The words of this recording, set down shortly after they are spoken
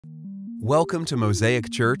Welcome to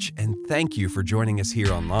Mosaic Church, and thank you for joining us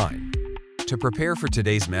here online. To prepare for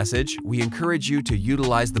today's message, we encourage you to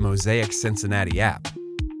utilize the Mosaic Cincinnati app.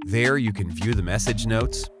 There you can view the message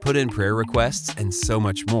notes, put in prayer requests, and so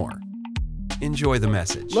much more. Enjoy the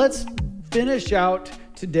message. Let's finish out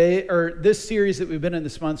today, or this series that we've been in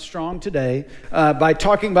this month, Strong Today, by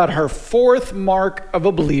talking about our fourth mark of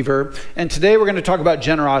a believer. And today we're going to talk about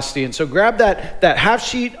generosity. And so grab that half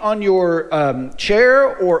sheet on your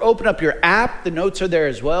chair or open up your app. The notes are there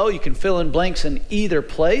as well. You can fill in blanks in either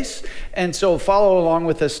place. And so follow along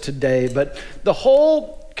with us today. But the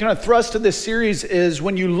whole kind of thrust of this series is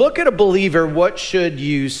when you look at a believer, what should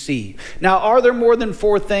you see? Now, are there more than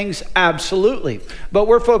four things? Absolutely. But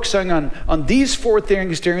we're focusing on these four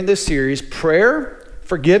things during this series: prayer,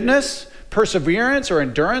 forgiveness, perseverance or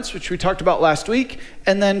endurance, which we talked about last week,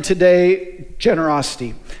 and then today,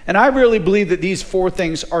 generosity. And I really believe that these four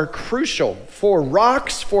things are crucial for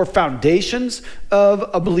rocks, for foundations of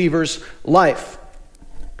a believer's life.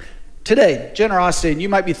 Today, generosity, and you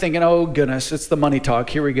might be thinking, oh goodness, it's the money talk.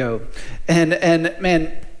 Here we go. And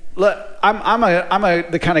man, look, I'm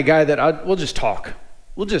the kind of guy that we'll just talk.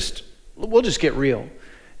 We'll just get real.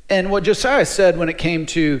 And what Josiah said when it came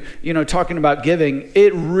to, talking about giving,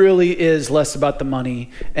 it really is less about the money,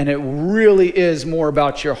 and it really is more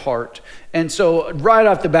about your heart. And so right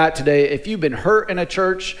off the bat today, if you've been hurt in a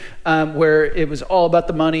church where it was all about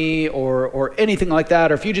the money or anything like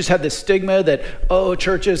that, or if you just had this stigma that, oh,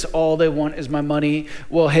 churches, all they want is my money.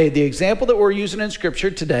 Well, hey, the example that we're using in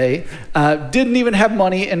Scripture today didn't even have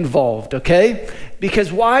money involved, okay?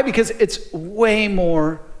 Because why? Because it's way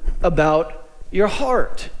more about your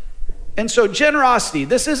heart. And so generosity,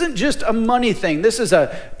 this isn't just a money thing. This is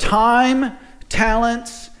a time,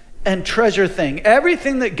 talents, and treasure thing.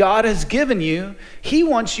 Everything that God has given you, He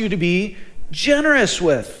wants you to be generous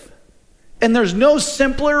with. And there's no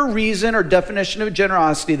simpler reason or definition of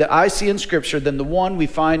generosity that I see in Scripture than the one we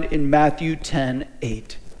find in Matthew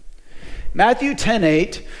 10:8. Matthew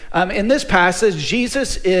 10:8, in this passage,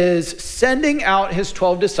 Jesus is sending out his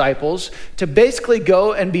 12 disciples to basically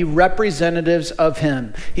go and be representatives of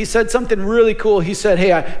him. He said something really cool. He said,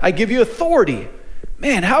 hey, I give you authority.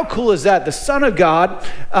 Man, how cool is that? The Son of God,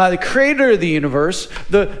 the creator of the universe,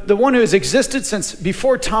 the one who has existed since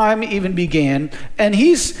before time even began. And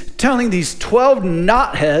he's telling these 12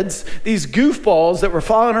 knotheads, these goofballs that were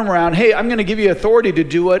following him around, hey, I'm going to give you authority to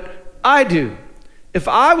do what I do. If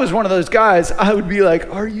I was one of those guys, I would be like,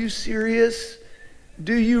 are you serious?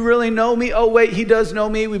 Do you really know me? Oh, wait, he does know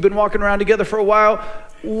me. We've been walking around together for a while.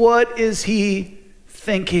 What is he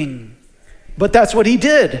thinking? But that's what he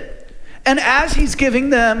did. And as he's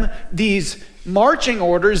giving them these marching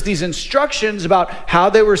orders, these instructions about how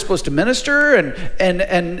they were supposed to minister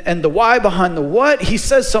and the why behind the what, he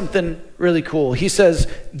says something really cool. He says,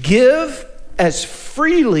 give as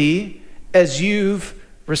freely as you've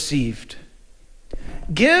received.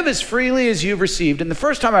 Give as freely as you've received. And the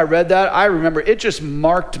first time I read that, I remember it just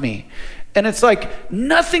marked me. And it's like,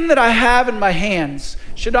 nothing that I have in my hands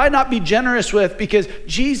should I not be generous with, because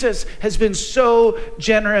Jesus has been so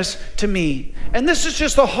generous to me. And this is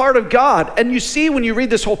just the heart of God. And you see when you read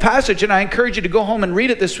this whole passage, and I encourage you to go home and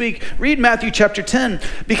read it this week, read Matthew chapter 10,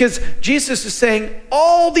 because Jesus is saying,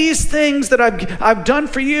 all these things that I've done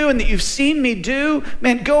for you and that you've seen me do,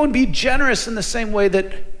 man, go and be generous in the same way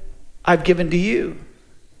that I've given to you.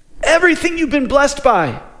 Everything you've been blessed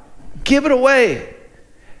by, give it away.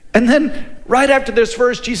 And then right after this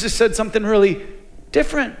verse, Jesus said something really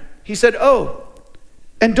different. He said, oh,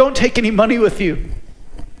 and don't take any money with you.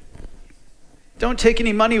 Don't take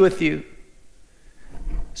any money with you.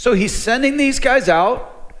 So he's sending these guys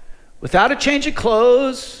out without a change of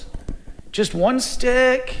clothes, just one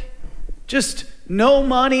stick, just no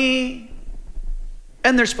money.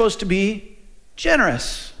 And they're supposed to be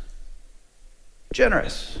generous.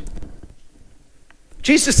 Generous.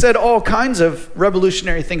 Jesus said all kinds of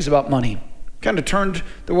revolutionary things about money. Kind of turned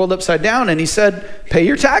the world upside down, and he said, pay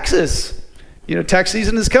your taxes. Tax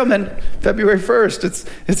season is coming, February 1st.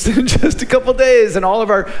 It's in just a couple days, and all of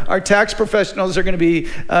our tax professionals are going to be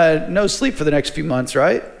no sleep for the next few months,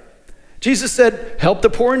 right? Jesus said, help the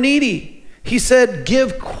poor and needy. He said,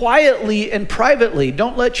 give quietly and privately.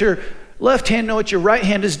 Don't let your left hand know what your right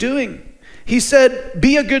hand is doing. He said,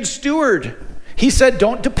 be a good steward. He said,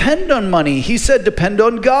 don't depend on money. He said, depend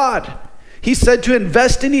on God. He said to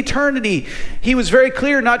invest in eternity. He was very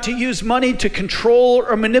clear not to use money to control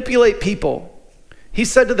or manipulate people. He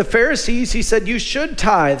said to the Pharisees, he said, you should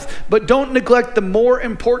tithe, but don't neglect the more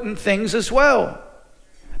important things as well.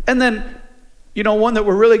 And then, one that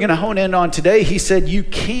we're really going to hone in on today, he said, you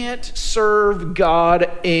can't serve God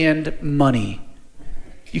and money.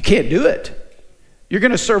 You can't do it. You're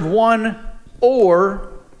going to serve one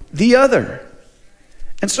or the other.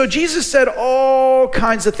 And so Jesus said all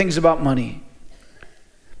kinds of things about money.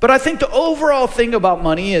 But I think the overall thing about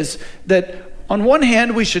money is that on one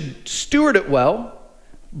hand, we should steward it well,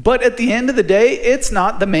 but at the end of the day, it's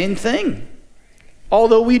not the main thing.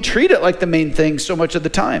 Although we treat it like the main thing so much of the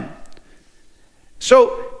time.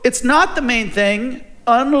 So it's not the main thing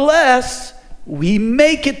unless we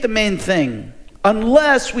make it the main thing,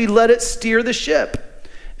 unless we let it steer the ship.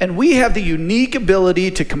 And we have the unique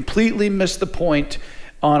ability to completely miss the point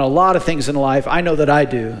on a lot of things in life. I know that I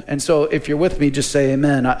do. And so if you're with me, just say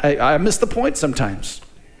amen. I miss the point sometimes.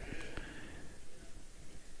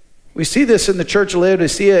 We see this in the church of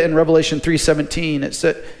Laodicea in Revelation 3:17. It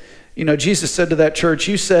said, Jesus said to that church,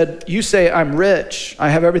 you say, I'm rich. I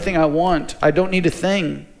have everything I want. I don't need a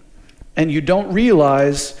thing. And you don't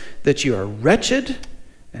realize that you are wretched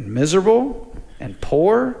and miserable and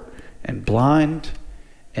poor and blind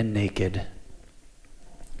and naked.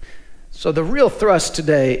 So the real thrust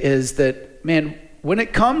today is that, man, when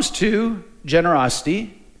it comes to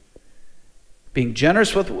generosity, being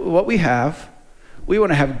generous with what we have, we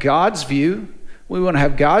want to have God's view. We want to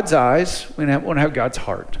have God's eyes. We want to have God's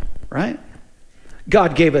heart, right?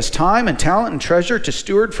 God gave us time and talent and treasure to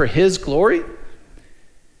steward for his glory.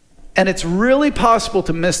 And it's really possible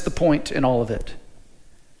to miss the point in all of it.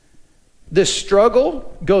 This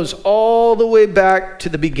struggle goes all the way back to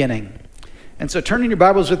the beginning. And so turn in your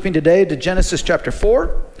Bibles with me today to Genesis chapter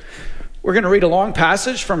 4. We're going to read a long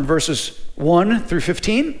passage from verses 1 through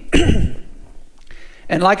 15.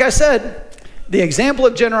 And like I said, the example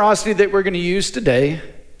of generosity that we're going to use today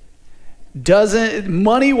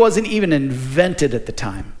money wasn't even invented at the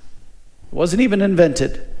time. It wasn't even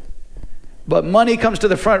invented. But money comes to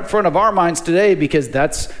the front of our minds today because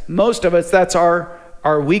that's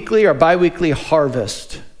our weekly or bi-weekly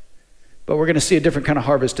harvest. But we're going to see a different kind of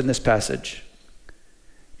harvest in this passage.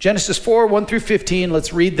 Genesis 4, 1 through 15.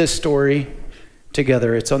 Let's read this story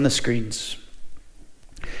together. It's on the screens.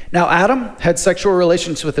 Now Adam had sexual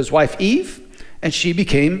relations with his wife Eve, and she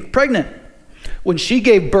became pregnant. When she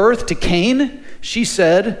gave birth to Cain, she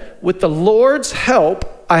said, with the Lord's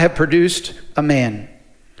help, I have produced a man.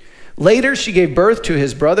 Later, she gave birth to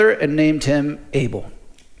his brother and named him Abel.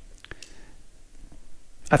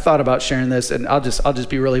 I thought about sharing this, and I'll just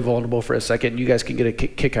be really vulnerable for a second. You guys can get a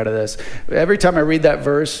kick out of this. Every time I read that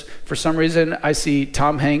verse, for some reason, I see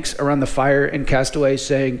Tom Hanks around the fire in Castaway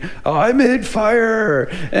saying, "Oh, I made fire,"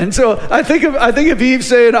 and so I think of Eve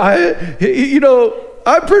saying,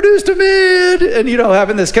 I produced a man, and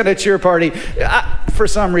having this kind of cheer party. For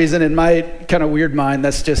some reason, in my kind of weird mind,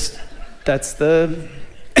 that's the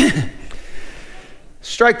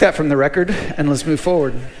strike that from the record, and let's move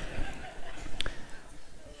forward.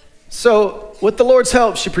 So, with the Lord's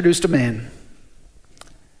help, she produced a man.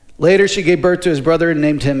 Later, she gave birth to his brother and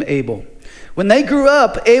named him Abel. When they grew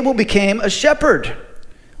up, Abel became a shepherd,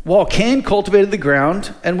 while Cain cultivated the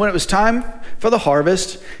ground. And when it was time for the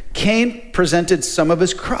harvest, Cain presented some of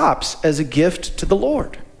his crops as a gift to the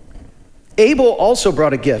Lord. Abel also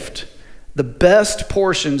brought a gift, the best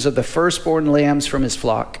portions of the firstborn lambs from his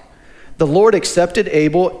flock. The Lord accepted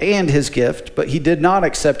Abel and his gift, but he did not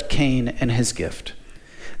accept Cain and his gift.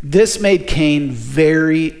 This made Cain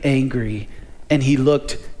very angry, and he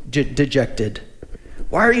looked dejected.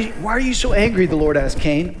 Why are you so angry? The Lord asked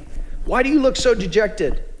Cain. Why do you look so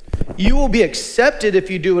dejected? You will be accepted if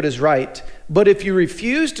you do what is right, but if you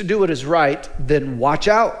refuse to do what is right, then watch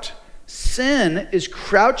out. Sin is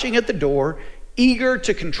crouching at the door, eager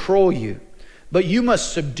to control you, but you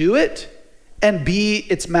must subdue it and be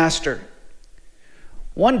its master.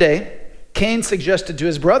 One day, Cain suggested to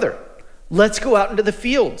his brother, let's go out into the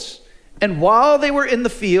fields. And while they were in the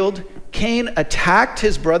field, Cain attacked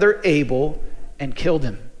his brother Abel and killed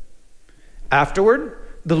him. Afterward,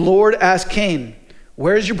 the Lord asked Cain,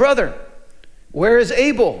 where is your brother? Where is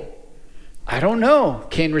Abel? I don't know,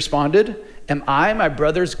 Cain responded. Am I my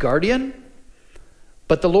brother's guardian?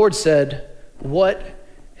 But the Lord said, what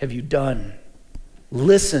have you done?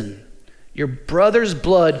 Listen, your brother's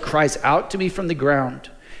blood cries out to me from the ground.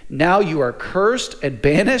 Now you are cursed and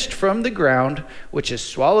banished from the ground, which has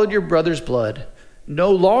swallowed your brother's blood.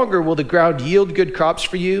 No longer will the ground yield good crops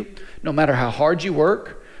for you, no matter how hard you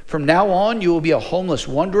work. From now on, you will be a homeless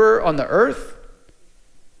wanderer on the earth.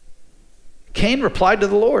 Cain replied to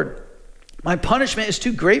the Lord, my punishment is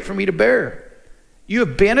too great for me to bear. You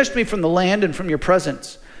have banished me from the land and from your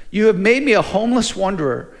presence. You have made me a homeless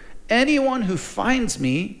wanderer. Anyone who finds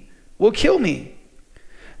me will kill me.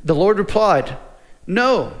 The Lord replied,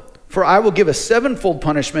 no, for I will give a sevenfold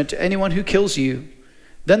punishment to anyone who kills you.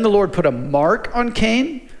 Then the Lord put a mark on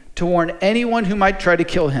Cain to warn anyone who might try to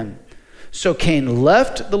kill him. So Cain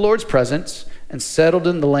left the Lord's presence and settled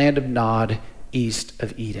in the land of Nod, east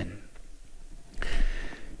of Eden.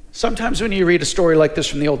 Sometimes when you read a story like this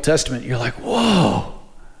from the Old Testament, you're like, whoa,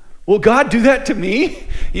 will God do that to me?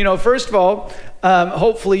 First of all,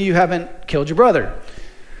 hopefully you haven't killed your brother.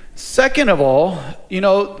 Second of all,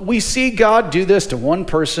 we see God do this to one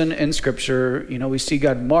person in Scripture. We see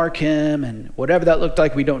God mark him, and whatever that looked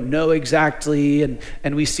like, we don't know exactly.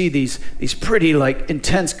 And we see these pretty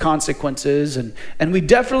intense consequences. And we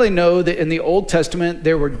definitely know that in the Old Testament,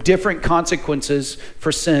 there were different consequences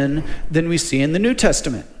for sin than we see in the New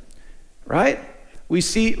Testament, right? We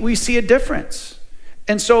see a difference.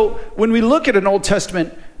 And so when we look at an Old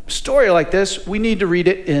Testament story like this, we need to read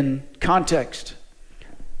it in context.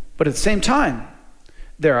 But at the same time,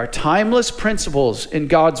 there are timeless principles in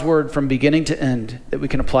God's word from beginning to end that we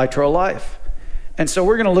can apply to our life. And so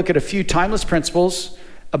we're going to look at a few timeless principles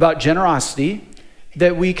about generosity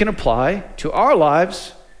that we can apply to our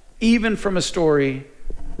lives, even from a story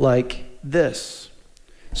like this.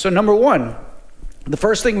 So number one, the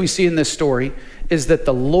first thing we see in this story is that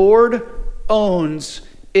the Lord owns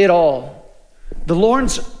it all. The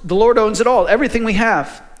Lord owns it all, everything we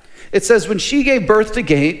have. It says, when she gave birth to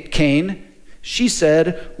Cain, she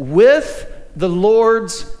said, with the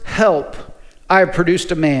Lord's help, I have produced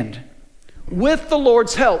a man. With the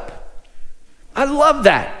Lord's help. I love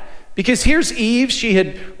that. Because here's Eve. She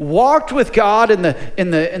had walked with God in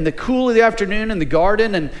the cool of the afternoon in the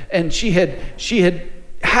garden, and she had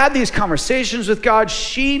these conversations with God.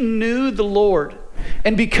 She knew the Lord.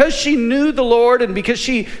 And because she knew the Lord, and because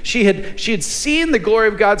she had seen the glory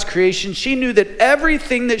of God's creation, she knew that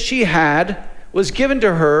everything that she had was given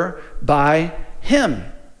to her by him.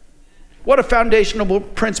 What a foundational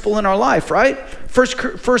principle in our life, right? First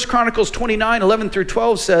Chronicles 29, 11 through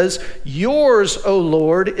 12 says, yours, O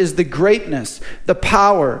Lord, is the greatness, the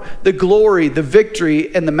power, the glory, the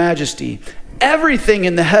victory, and the majesty. Everything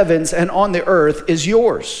in the heavens and on the earth is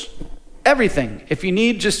yours. Everything. If you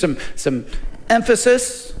need just some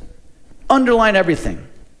emphasis, underline everything.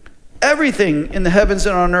 Everything in the heavens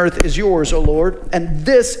and on earth is yours, O Lord, and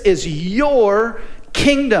this is your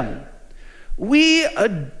kingdom. We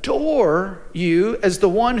adore you as the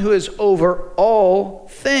one who is over all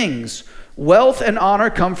things. Wealth and honor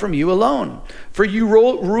come from you alone, for you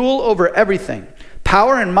rule over everything.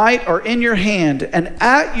 Power and might are in your hand, and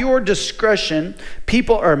at your discretion,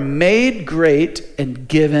 people are made great and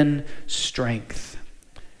given strength.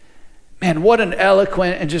 Man, what an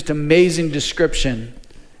eloquent and just amazing description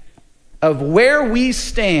of where we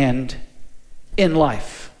stand in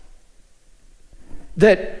life.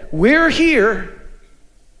 That we're here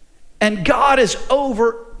and God is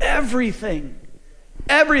over everything.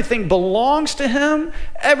 Everything belongs to him.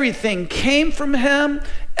 Everything came from him.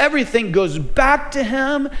 Everything goes back to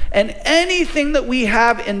him. And anything that we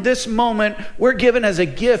have in this moment, we're given as a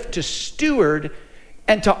gift to steward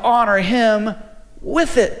and to honor him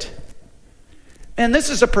with it. And this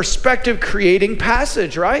is a perspective creating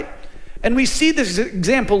passage, right? And we see this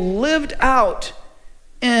example lived out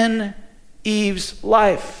in Eve's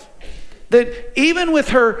life. That even with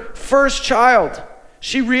her first child,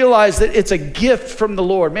 she realized that it's a gift from the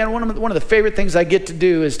Lord. Man, one of the favorite things I get to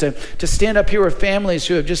do is to stand up here with families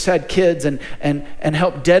who have just had kids and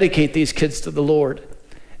help dedicate these kids to the Lord.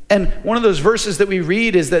 And one of those verses that we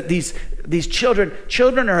read is that these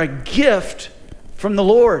children are a gift from the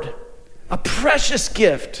Lord. A precious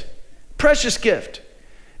gift. Precious gift.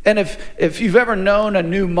 And if you've ever known a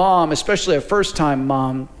new mom, especially a first-time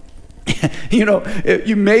mom,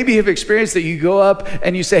 you maybe have experienced that you go up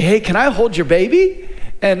and you say, hey, can I hold your baby?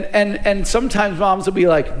 And sometimes moms will be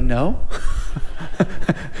like, no.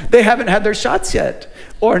 They haven't had their shots yet.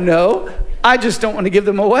 Or no, I just don't want to give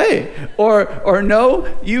them away. Or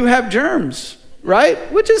no, you have germs, right?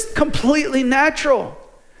 Which is completely natural.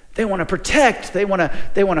 They want to protect, they want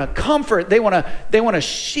to comfort, they want to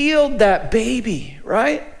shield that baby,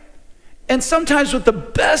 right? And sometimes with the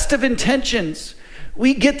best of intentions,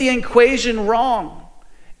 we get the equation wrong.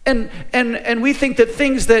 And we think that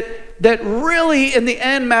things that really in the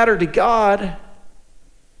end matter to God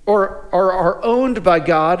or are owned by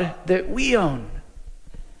God, that we own.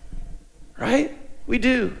 Right? We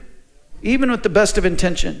do. Even with the best of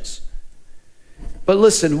intentions. But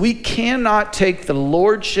listen, we cannot take the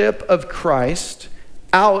lordship of Christ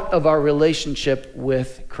out of our relationship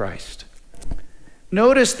with Christ.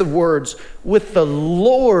 Notice the words, with the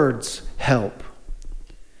Lord's help.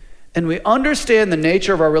 And we understand the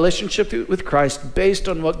nature of our relationship with Christ based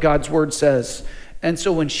on what God's word says. And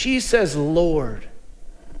so when she says Lord,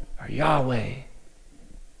 or Yahweh,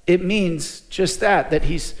 it means just that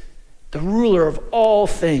he's the ruler of all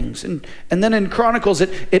things. And then in Chronicles,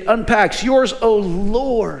 it unpacks, yours, O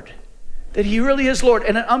Lord, that he really is Lord.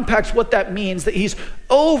 And it unpacks what that means, that he's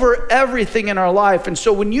over everything in our life. And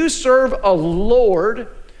so when you serve a Lord,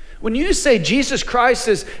 when you say Jesus Christ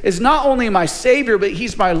is not only my Savior, but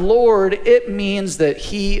he's my Lord, it means that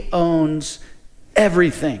he owns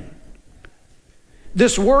everything.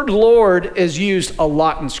 This word Lord is used a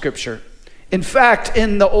lot in Scripture. In fact,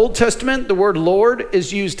 in the Old Testament, the word Lord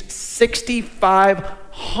is used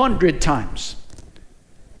 6,500 times,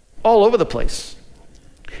 all over the place.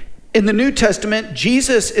 In the New Testament,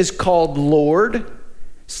 Jesus is called Lord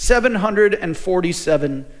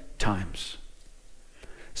 747 times.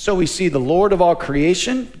 So we see the Lord of all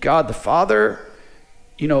creation, God the Father,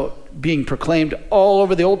 being proclaimed all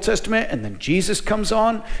over the Old Testament, and then Jesus comes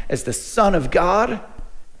on as the Son of God,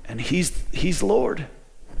 and he's Lord.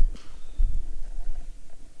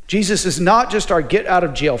 Jesus is not just our get out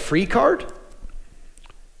of jail free card.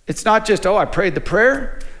 It's not just, I prayed the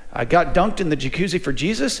prayer, I got dunked in the jacuzzi for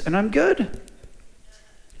Jesus, and I'm good.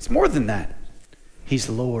 It's more than that. He's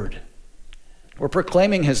Lord. We're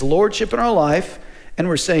proclaiming his lordship in our life, and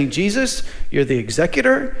we're saying, Jesus, you're the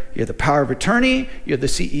executor, you're the power of attorney, you're the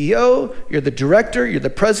CEO, you're the director, you're the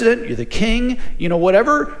president, you're the king.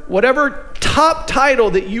 Whatever top title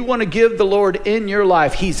that you want to give the Lord in your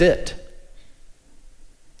life, he's it.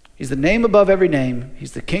 He's the name above every name.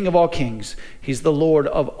 He's the King of all kings. He's the Lord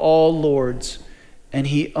of all lords, and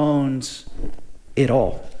he owns it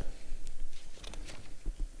all.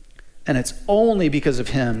 And it's only because of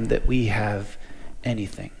him that we have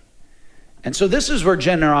anything. And so this is where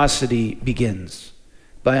generosity begins,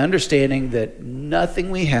 by understanding that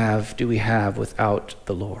nothing we have do we have without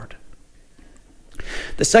the Lord.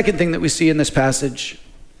 The second thing that we see in this passage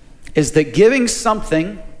is that giving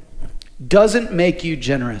something doesn't make you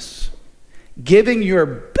generous. Giving your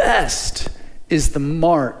best is the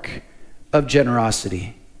mark of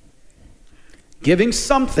generosity. Giving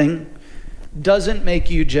something doesn't make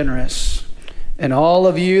you generous. And all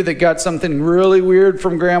of you that got something really weird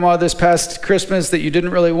from grandma this past Christmas that you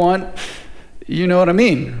didn't really want, you know what I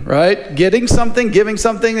mean, right? Giving something,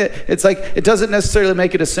 it's like, it doesn't necessarily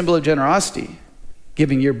make it a symbol of generosity.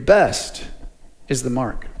 Giving your best is the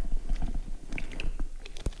mark.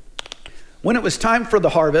 When it was time for the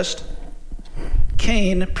harvest,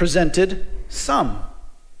 Cain presented some.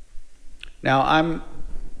 Now,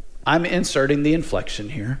 I'm inserting the inflection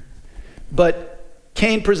here, but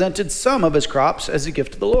Cain presented some of his crops as a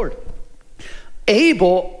gift to the Lord.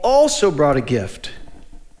 Abel also brought a gift.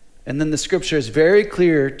 And then the scripture is very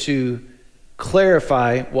clear to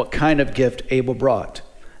clarify what kind of gift Abel brought.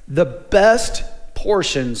 The best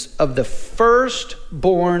portions of the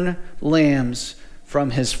firstborn lambs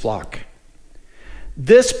from his flock.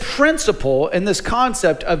 This principle and this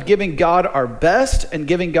concept of giving God our best and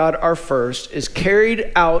giving God our first is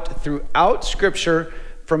carried out throughout Scripture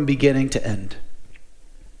from beginning to end.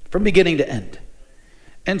 From beginning to end.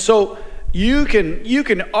 And so you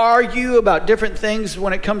can argue about different things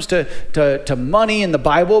when it comes to money in the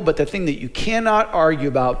Bible, but the thing that you cannot argue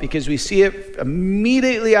about, because we see it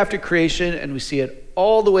immediately after creation and we see it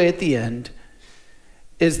all the way at the end,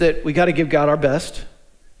 is that we got to give God our best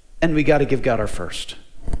and we got to give God our first,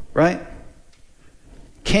 right?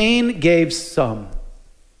 Cain gave some.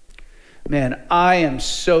 Man, I am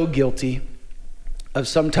so guilty of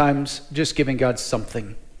sometimes just giving God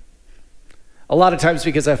something. A lot of times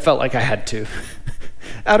because I felt like I had to.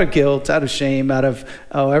 Out of guilt, out of shame, out of,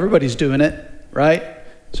 everybody's doing it, right?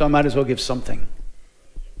 So I might as well give something.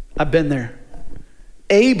 I've been there.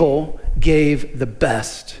 Abel gave the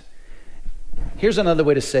best. Here's another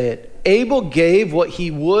way to say it. Abel gave what he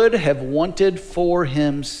would have wanted for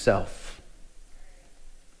himself.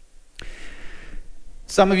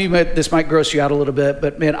 Some of you, this might gross you out a little bit,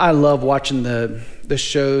 but man, I love watching the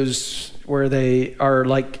shows where they are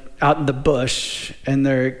like out in the bush and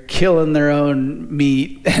they're killing their own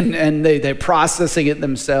meat and they're processing it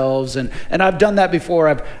themselves. And I've done that before.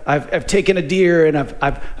 I've taken a deer and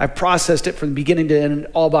I've processed it from beginning to end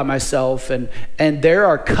all by myself. And there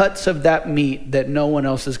are cuts of that meat that no one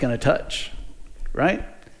else is going to touch, right?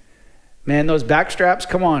 Man, those back straps,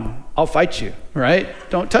 come on, I'll fight you, right?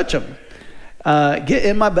 Don't touch them. Get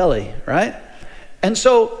in my belly, right? And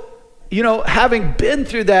so, having been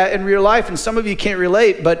through that in real life, and some of you can't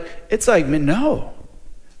relate, but it's like, man, no.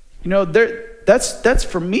 That's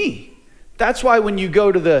for me. That's why when you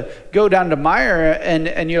go down to Meijer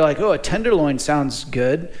and you're like, a tenderloin sounds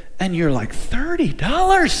good, and you're like,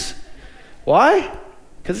 $30. Why?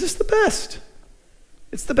 Because it's the best.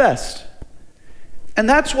 It's the best. And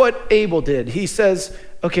that's what Abel did. He says,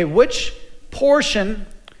 okay, which portion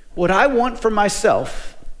would I want for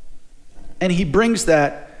myself? And he brings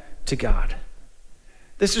that to God.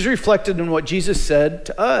 This is reflected in what Jesus said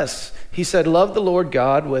to us. He said, love the Lord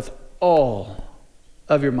God with all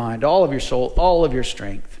of your mind, all of your soul, all of your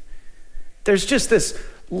strength. There's just this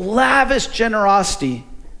lavish generosity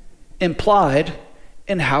implied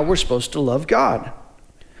in how we're supposed to love God.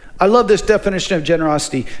 I love this definition of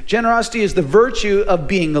generosity. Generosity is the virtue of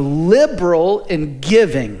being liberal in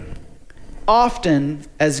giving, often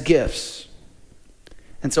as gifts.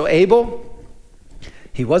 And so Abel,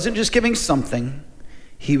 he wasn't just giving something,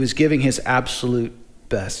 he was giving his absolute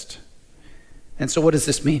best. And so what does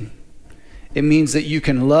this mean? It means that you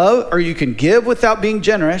can love or you can give without being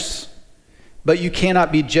generous, but you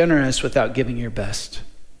cannot be generous without giving your best.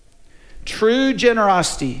 True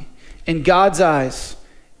generosity in God's eyes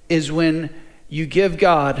is when you give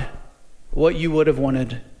God what you would have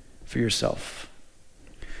wanted for yourself.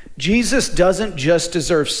 Jesus doesn't just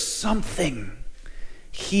deserve something.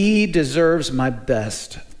 He deserves my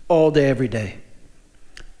best all day, every day.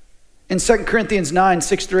 In 2 Corinthians 9,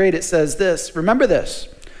 6 through 8, it says this. Remember this.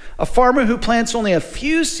 A farmer who plants only a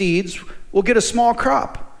few seeds will get a small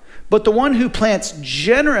crop, but the one who plants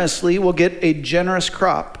generously will get a generous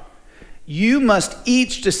crop. You must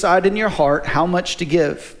each decide in your heart how much to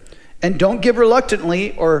give. And don't give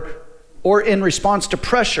reluctantly or in response to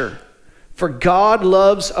pressure. For God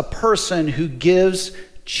loves a person who gives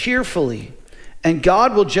cheerfully. And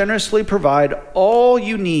God will generously provide all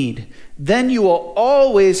you need. Then you will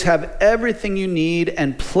always have everything you need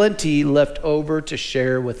and plenty left over to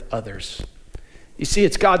share with others. You see,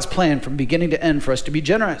 it's God's plan from beginning to end for us to be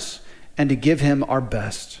generous and to give him our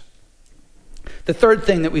best. The third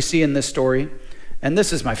thing that we see in this story, and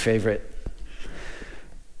this is my favorite,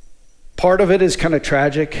 part of it is kind of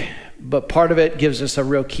tragic, but part of it gives us a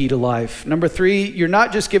real key to life. Number 3, you're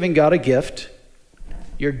not just giving God a gift,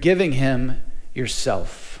 you're giving him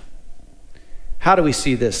yourself. How do we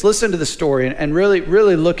see this? Listen to the story and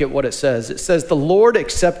really look at what it says. It says, the Lord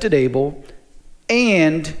accepted Abel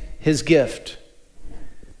and his gift,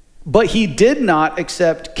 but he did not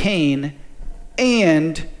accept Cain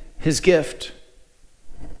and his gift.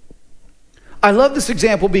 I love this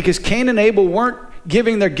example because Cain and Abel weren't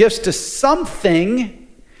giving their gifts to something,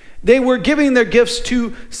 they were giving their gifts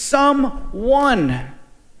to someone.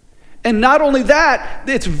 And not only that,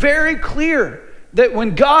 it's very clear that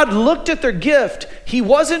when God looked at their gift, he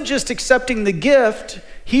wasn't just accepting the gift,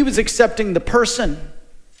 he was accepting the person.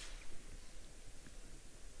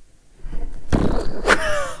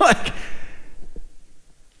 Like,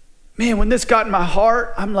 man, when this got in my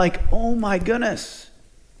heart, I'm like, oh my goodness.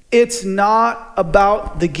 It's not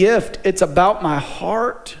about the gift. It's about my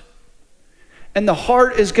heart. And the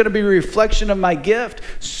heart is going to be a reflection of my gift.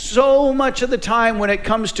 So much of the time when it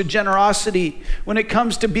comes to generosity, when it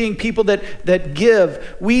comes to being people that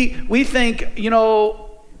give, we think,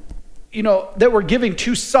 that we're giving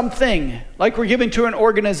to something. Like we're giving to an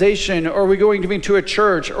organization, or we're giving to a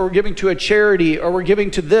church, or we're giving to a charity, or we're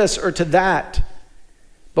giving to this or to that.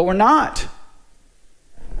 But we're not.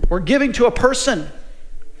 We're giving to a person.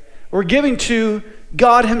 We're giving to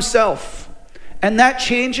God himself. And that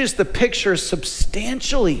changes the picture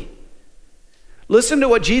substantially. Listen to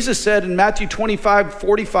what Jesus said in Matthew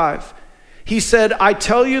 25:45. He said, I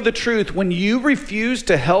tell you the truth, when you refuse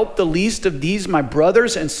to help the least of these, my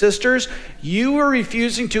brothers and sisters, you are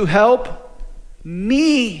refusing to help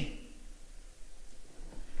me.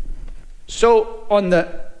 So on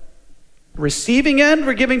the receiving end,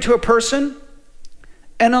 we're giving to a person.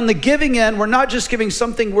 And on the giving end, we're not just giving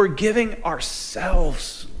something, we're giving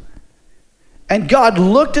ourselves. And God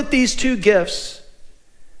looked at these two gifts,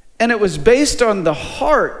 and it was based on the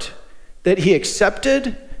heart that he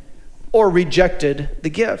accepted or rejected the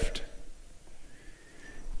gift.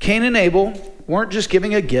 Cain and Abel weren't just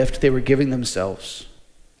giving a gift, they were giving themselves.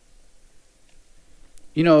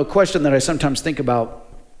 A question that I sometimes think about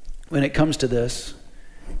when it comes to this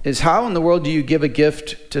is, how in the world do you give a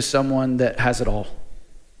gift to someone that has it all?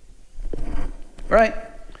 Right?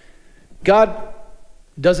 God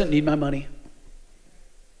doesn't need my money.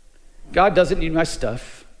 God doesn't need my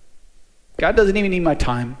stuff. God doesn't even need my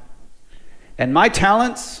time. And my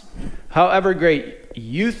talents, however great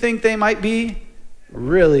you think they might be,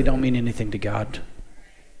 really don't mean anything to God.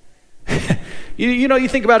 You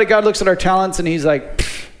think about it, God looks at our talents and he's like,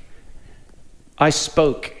 I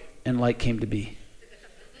spoke and light came to be.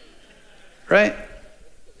 Right?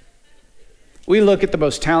 We look at the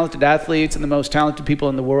most talented athletes and the most talented people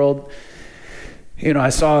in the world. I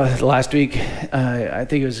saw last week, I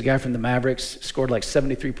think it was a guy from the Mavericks, scored like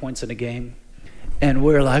 73 points in a game. And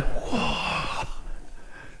we're like, whoa.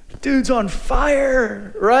 dude's on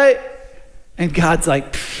fire, right? And God's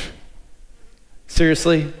like,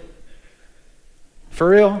 seriously? For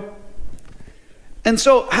real? And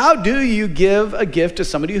so how do you give a gift to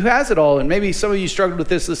somebody who has it all? And maybe some of you struggled with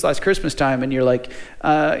this last Christmas time, and you're like,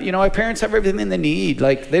 my parents have everything they need.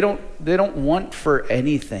 Like they don't want for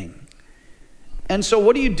anything. And so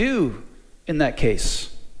what do you do in that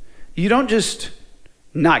case? You don't just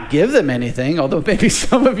not give them anything, although maybe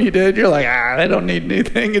some of you did. You're like, they don't need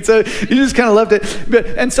anything. You just kind of left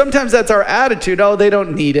it. And sometimes that's our attitude. Oh, they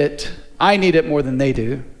don't need it. I need it more than they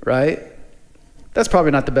do, right? That's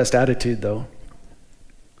probably not the best attitude, though.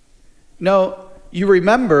 No, you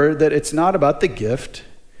remember that it's not about the gift.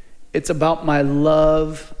 It's about my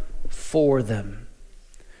love for them.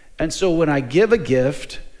 And so when I give a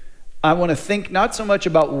gift, I want to think not so much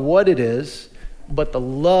about what it is, but the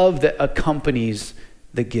love that accompanies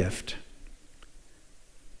the gift.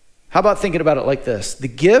 How about thinking about it like this? The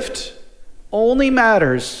gift only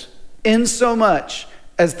matters in so much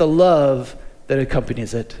as the love that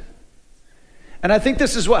accompanies it. And I think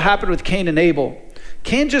this is what happened with Cain and Abel.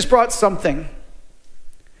 Cain just brought something.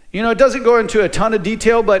 It doesn't go into a ton of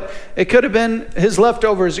detail, but it could have been his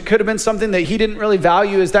leftovers. It could have been something that he didn't really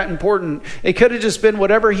value as that important. It could have just been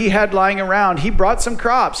whatever he had lying around. He brought some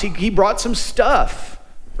crops. He brought some stuff,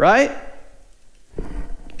 right?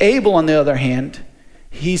 Abel, on the other hand,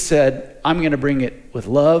 he said, I'm going to bring it with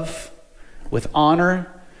love, with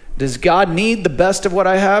honor. Does God need the best of what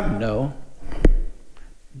I have? No.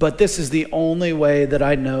 But this is the only way that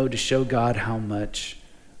I know to show God how much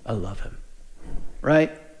I love him,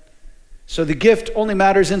 right? So the gift only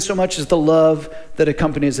matters in so much as the love that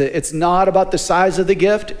accompanies it. It's not about the size of the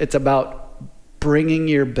gift. It's about bringing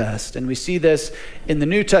your best. And we see this in the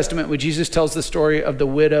New Testament when Jesus tells the story of the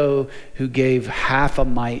widow who gave half a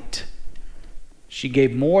mite. She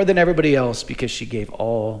gave more than everybody else because she gave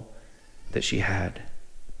all that she had.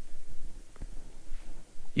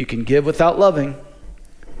 You can give without loving,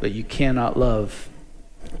 but you cannot love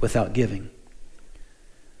without giving.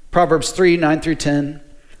 Proverbs 3:9-10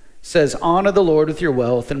 says, honor the Lord with your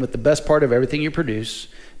wealth and with the best part of everything you produce.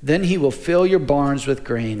 Then he will fill your barns with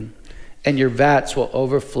grain, and your vats will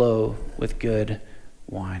overflow with good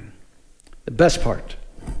wine. The best part,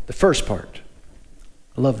 the first part.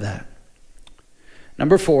 I love that.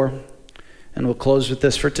 Number 4, and we'll close with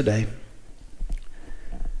this for today.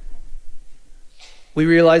 We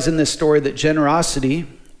realize in this story that generosity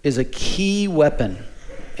is a key weapon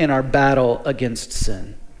in our battle against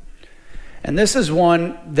sin. And this is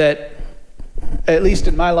one that, at least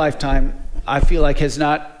in my lifetime, I feel like has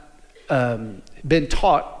not been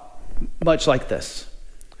taught much like this.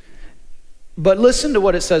 But listen to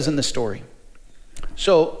what it says in the story.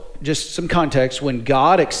 So, just some context. When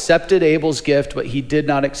God accepted Abel's gift, but he did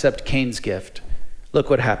not accept Cain's gift, look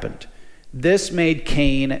what happened. This made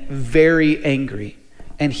Cain very angry,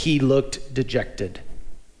 and he looked dejected.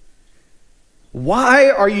 Why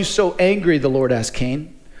are you so angry? The Lord asked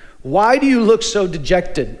Cain. Why do you look so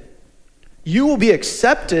dejected? You will be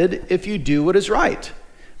accepted if you do what is right.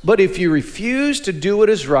 But if you refuse to do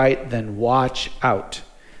what is right, then watch out.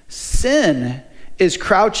 Sin is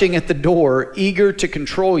crouching at the door, eager to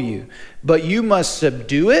control you, but you must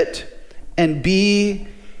subdue it and be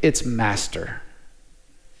its master.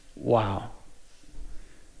 Wow.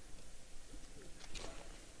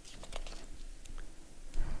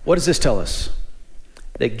 What does this tell us?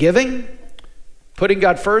 That giving, putting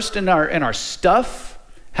God first in our stuff,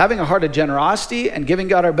 having a heart of generosity and giving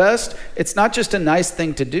God our best, it's not just a nice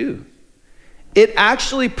thing to do. It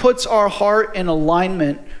actually puts our heart in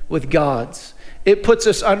alignment with God's. It puts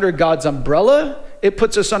us under God's umbrella. It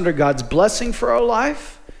puts us under God's blessing for our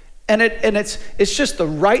life. And it's just the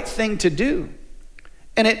right thing to do.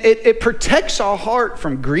 And it protects our heart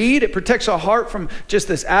from greed. It protects our heart from just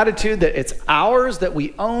this attitude that it's ours, that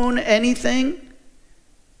we own anything.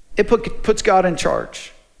 It puts God in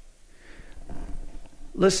charge.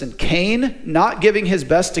 Listen, Cain not giving his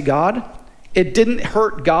best to God, it didn't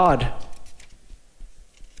hurt God.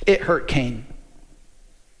 It hurt Cain.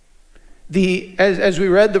 As we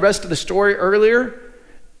read the rest of the story earlier,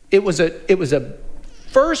 it was a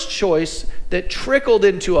first choice that trickled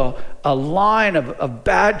into a line of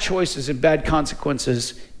bad choices and bad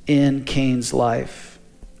consequences in Cain's life.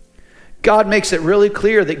 God makes it really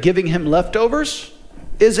clear that giving him leftovers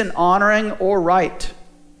isn't honoring or right.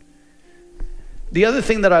 The other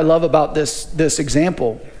thing that I love about this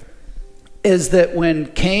example is that when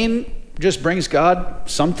Cain just brings God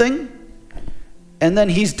something, and then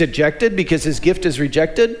he's dejected because his gift is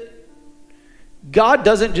rejected, God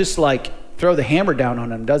doesn't just throw the hammer down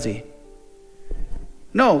on him, does he?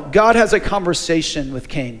 No, God has a conversation with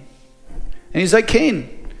Cain. And he's like,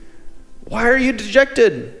 Cain, why are you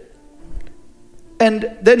dejected?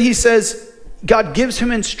 And then he says, God gives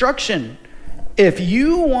him instruction. If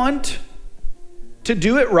you want to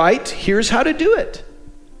do it right, here's how to do it.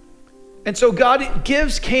 And so God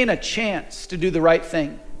gives Cain a chance to do the right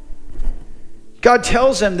thing. God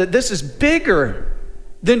tells him that this is bigger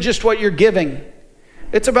than just what you're giving.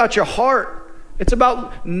 It's about your heart. It's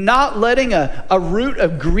about not letting a root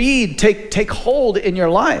of greed take hold in your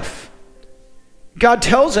life. God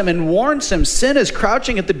tells him and warns him, sin is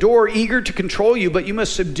crouching at the door, eager to control you, but you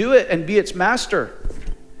must subdue it and be its master.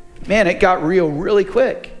 Man, it got real really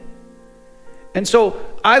quick. And so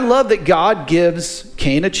I love that God gives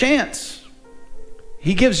Cain a chance.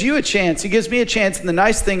 He gives you a chance. He gives me a chance. And the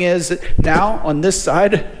nice thing is that now on this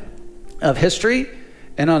side of history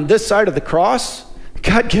and on this side of the cross,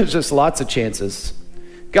 God gives us lots of chances.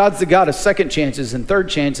 God's the God of second chances and third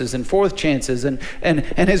chances and fourth chances. And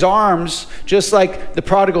his arms, just like the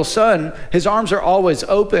prodigal son, his arms are always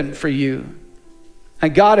open for you.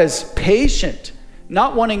 And God is patient,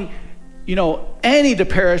 not wanting, any to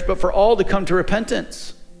perish, but for all to come to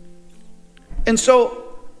repentance. And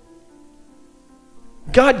so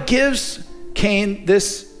God gives Cain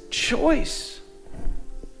this choice.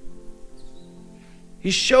 He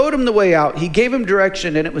showed him the way out. He gave him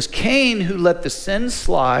direction, and it was Cain who let the sin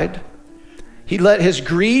slide. He let his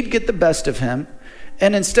greed get the best of him.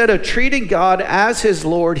 And instead of treating God as his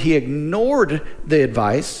Lord, he ignored the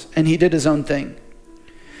advice and he did his own thing.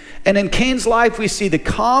 And in Cain's life, we see the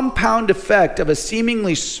compound effect of a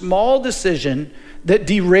seemingly small decision that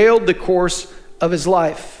derailed the course of his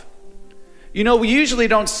life. We usually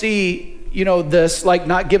don't see, this like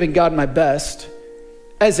not giving God my best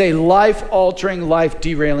as a life-altering,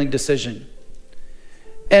 life-derailing decision.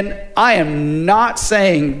 And I am not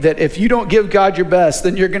saying that if you don't give God your best,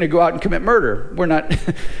 then you're going to go out and commit murder. We're not.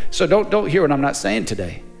 So don't hear what I'm not saying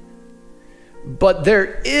today. But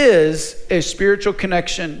there is a spiritual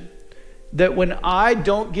connection that when I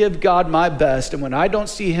don't give God my best and when I don't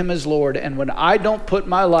see him as Lord and when I don't put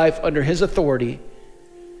my life under his authority,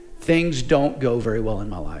 things don't go very well in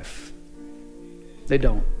my life. They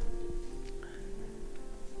don't.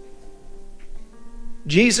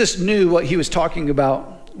 Jesus knew what he was talking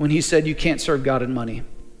about when he said you can't serve God and money.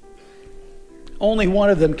 Only one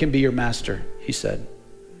of them can be your master, he said.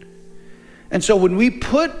 And so when we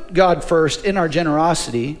put God first in our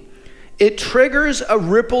generosity, it triggers a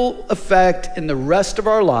ripple effect in the rest of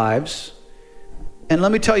our lives. And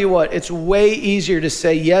let me tell you what, it's way easier to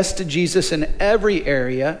say yes to Jesus in every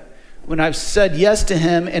area when I've said yes to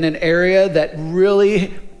him in an area that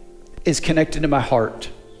really is connected to my heart,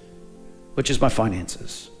 which is my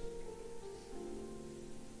finances.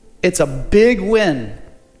 It's a big win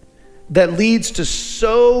that leads to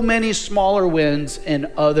so many smaller wins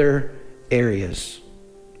in other areas.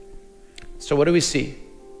 So what do we see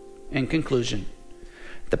in conclusion?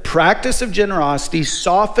 The practice of generosity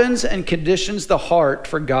softens and conditions the heart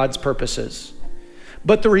for God's purposes.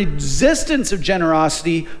 But the resistance of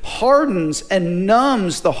generosity hardens and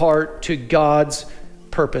numbs the heart to God's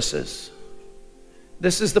purposes.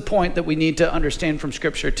 This is the point that we need to understand from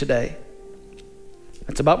Scripture today.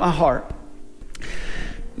 It's about my heart.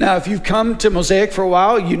 Now, if you've come to Mosaic for a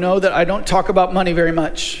while, you know that I don't talk about money very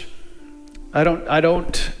much. We're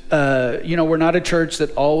not a church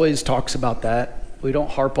that always talks about that. We don't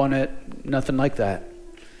harp on it, nothing like that.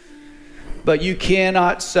 But you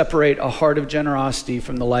cannot separate a heart of generosity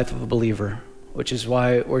from the life of a believer, which is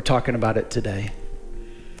why we're talking about it today.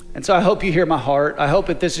 And so I hope you hear my heart. I hope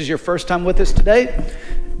if this is your first time with us today,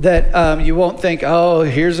 that you won't think, oh,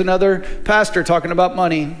 here's another pastor talking about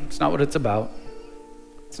money. It's not what it's about.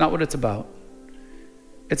 It's not what it's about.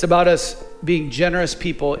 It's about us being generous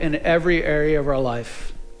people in every area of our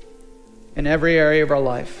life. In every area of our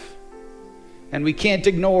life. And we can't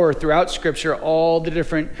ignore throughout Scripture all the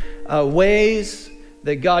different ways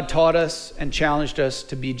that God taught us and challenged us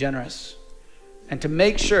to be generous. And to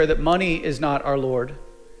make sure that money is not our Lord,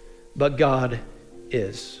 but God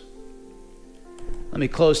is. Let me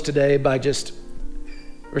close today by just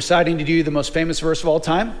reciting to you the most famous verse of all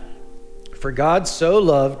time. For God so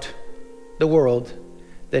loved the world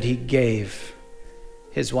that he gave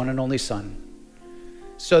his one and only Son,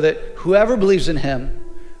 so that whoever believes in him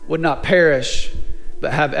would not perish,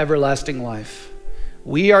 but have everlasting life.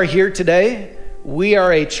 We are here today. We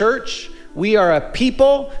are a church. We are a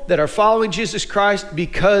people that are following Jesus Christ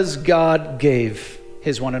because God gave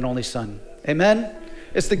his one and only Son. Amen?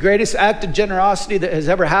 It's the greatest act of generosity that has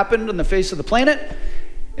ever happened on the face of the planet.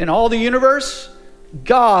 In all the universe,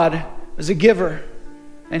 God is a giver,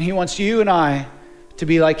 and he wants you and I to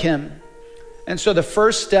be like him. And so the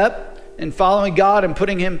first step in following God and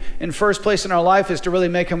putting him in first place in our life is to really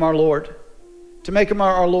make him our Lord, to make him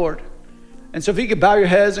our Lord. And so if you could bow your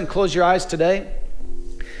heads and close your eyes today,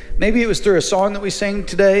 maybe it was through a song that we sang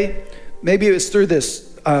today. Maybe it was through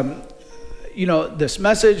this, this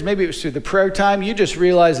message. Maybe it was through the prayer time. You just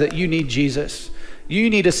realize that you need Jesus. You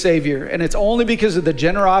need a Savior. And it's only because of the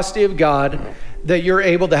generosity of God that you're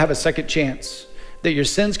able to have a second chance, that your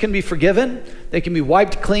sins can be forgiven, they can be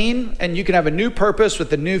wiped clean, and you can have a new purpose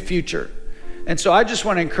with a new future. And so I just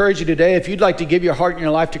want to encourage you today, if you'd like to give your heart and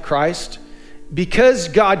your life to Christ, because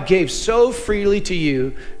God gave so freely to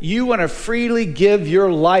you, you want to freely give your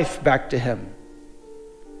life back to him.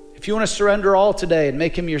 If you want to surrender all today and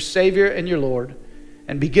make him your Savior and your Lord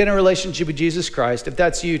and begin a relationship with Jesus Christ, if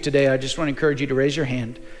that's you today, I just want to encourage you to raise your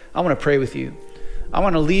hand. I want to pray with you. I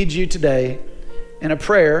want to lead you today in a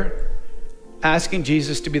prayer asking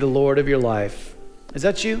Jesus to be the Lord of your life. Is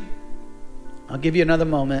that you? I'll give you another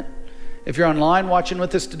moment. If you're online watching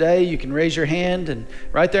with us today, you can raise your hand and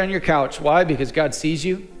right there on your couch. Why? Because God sees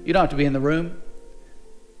you. You don't have to be in the room.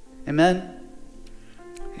 Amen?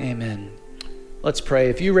 Amen. Let's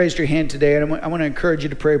pray. If you raised your hand today, and I want to encourage you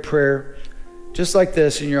to pray a prayer just like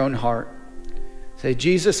this in your own heart. Say,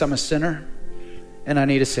 Jesus, I'm a sinner and I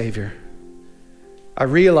need a Savior. I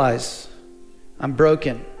realize I'm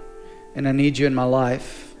broken and I need you in my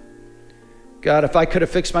life. God, if I could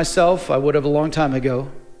have fixed myself, I would have a long time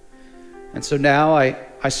ago. And so now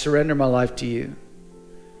I surrender my life to you.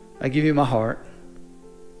 I give you my heart.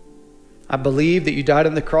 I believe that you died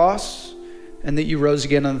on the cross and that you rose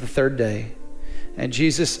again on the third day. And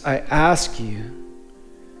Jesus, I ask you,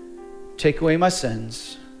 take away my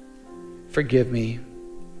sins. Forgive me.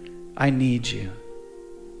 I need you.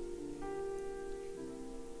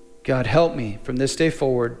 God, help me from this day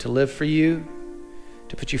forward to live for you,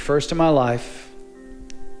 to put you first in my life,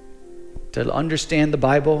 to understand the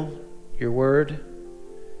Bible, your word,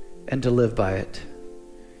 and to live by it.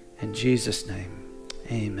 In Jesus' name,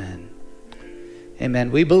 amen.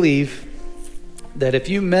 Amen. We believe that if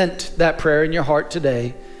you meant that prayer in your heart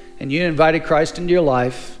today and you invited Christ into your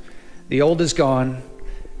life, the old is gone,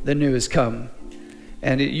 the new has come.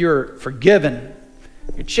 And you're forgiven,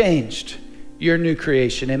 you're changed, you're a new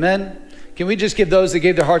creation. Amen? Can we just give those that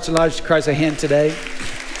gave their hearts and lives to Christ a hand today?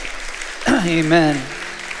 Amen.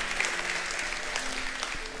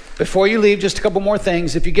 Before you leave, just a couple more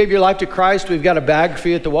things. If you gave your life to Christ, we've got a bag for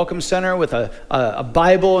you at the Welcome Center with a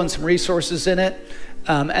Bible and some resources in it.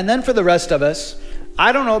 And then for the rest of us,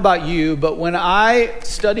 I don't know about you, but when I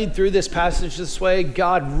studied through this passage this way,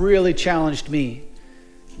 God really challenged me.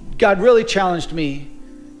 God really challenged me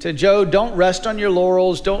to, Joe, don't rest on your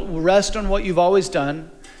laurels. Don't rest on what you've always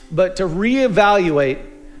done, but to reevaluate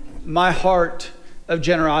my heart of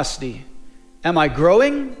generosity. Am I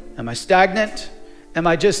growing? Am I stagnant? Am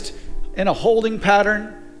I just in a holding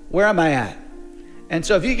pattern? Where am I at? And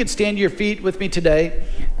so if you could stand to your feet with me today,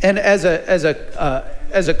 and as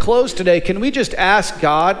a close today, can we just ask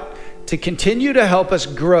God to continue to help us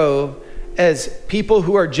grow as people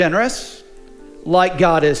who are generous like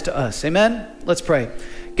God is to us? Amen? Let's pray.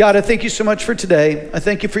 God, I thank you so much for today. I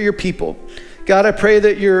thank you for your people. God, I pray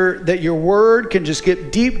that your word can just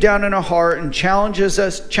get deep down in our heart and challenge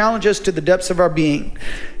us to the depths of our being.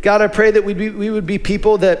 God, I pray that we would be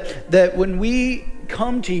people that when we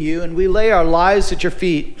come to you and we lay our lives at your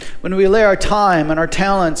feet, when we lay our time and our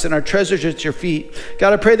talents and our treasures at your feet,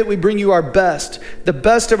 God, I pray that we bring you our best, the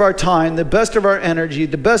best of our time, the best of our energy,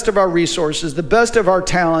 the best of our resources, the best of our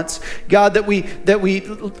talents. God, that we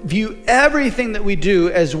view everything that we do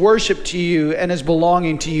as worship to you and as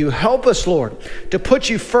belonging to you. Help us, Lord, to put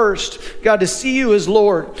you first. God, to see you as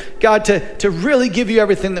Lord. God, to really give you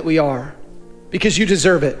everything that we are, because you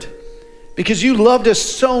deserve it. Because you loved us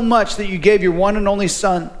so much that you gave your one and only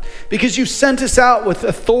Son. Because you sent us out with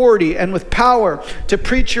authority and with power to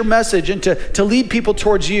preach your message and to lead people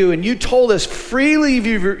towards you. And you told us, freely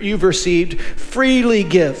you've received, freely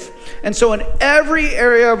give. And so in every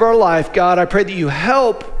area of our life, God, I pray that you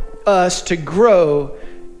help us to grow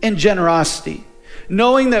in generosity.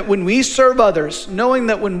 Knowing that when we serve others, knowing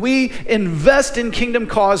that when we invest in kingdom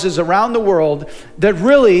causes around the world, that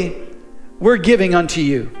really we're giving unto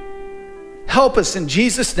you. Help us in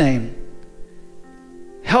Jesus' name.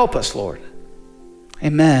 Help us, Lord.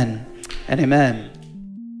 Amen and amen.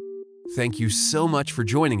 Thank you so much for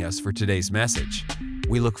joining us for today's message.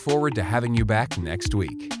 We look forward to having you back next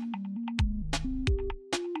week.